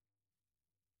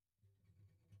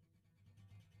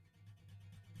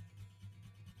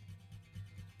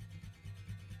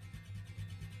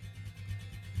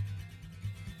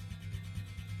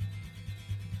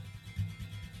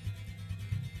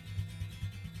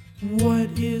What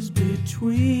is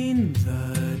between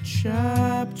the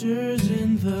chapters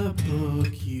in the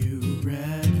book you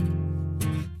read?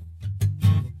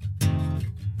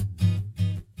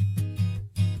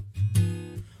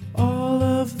 All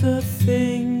of the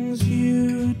things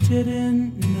you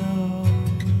didn't know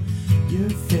your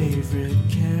favorite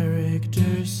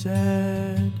character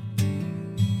said.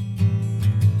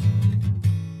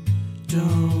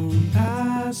 Don't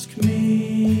ask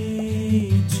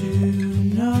me to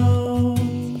know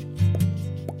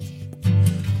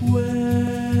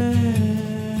where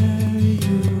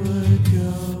you're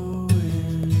going.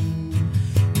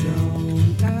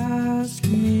 Don't ask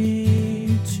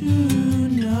me to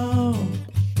know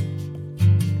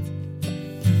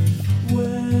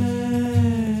where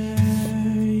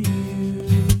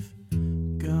you've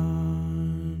gone.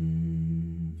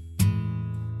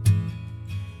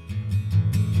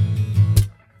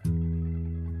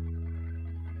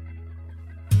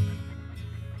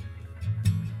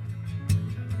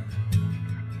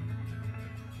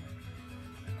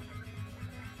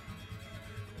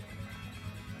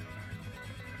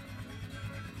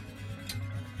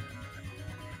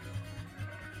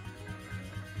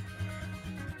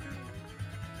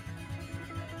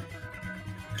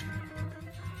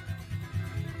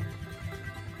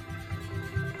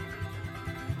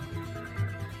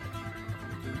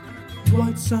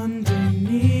 What's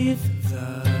underneath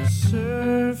the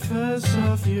surface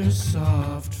of your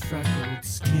soft, freckled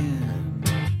skin?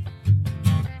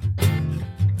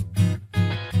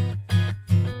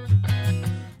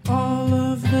 All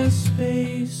of the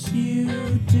space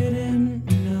you didn't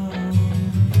know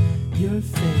your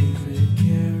favorite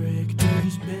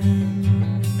character's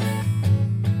been.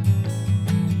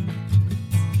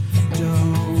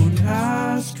 Don't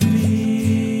ask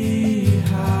me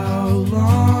how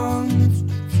long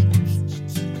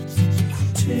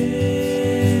till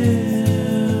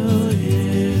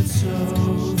it's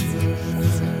over.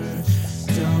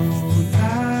 Don't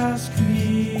ask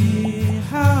me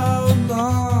how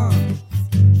long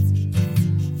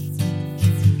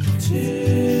till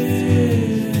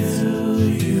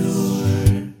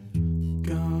you're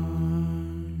gone.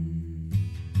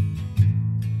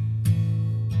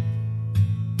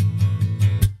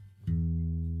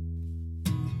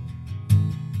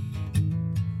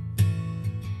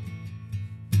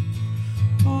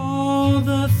 All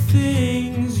the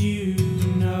things you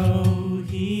know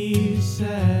he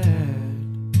said,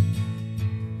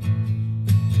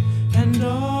 and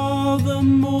all the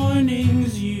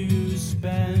mornings you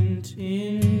spent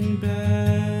in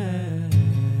bed,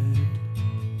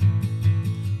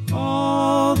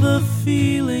 all the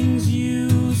feelings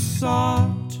you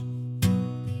sought,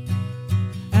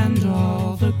 and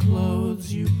all the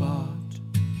clothes you bought.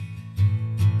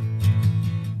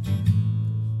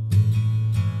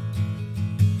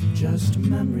 Just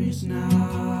memories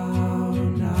now,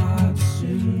 not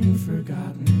soon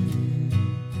forgotten.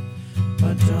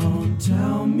 But don't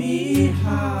tell me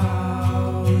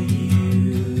how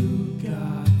you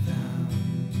got them.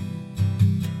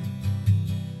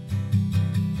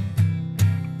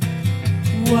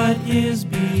 What is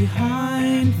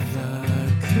behind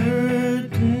the curtain?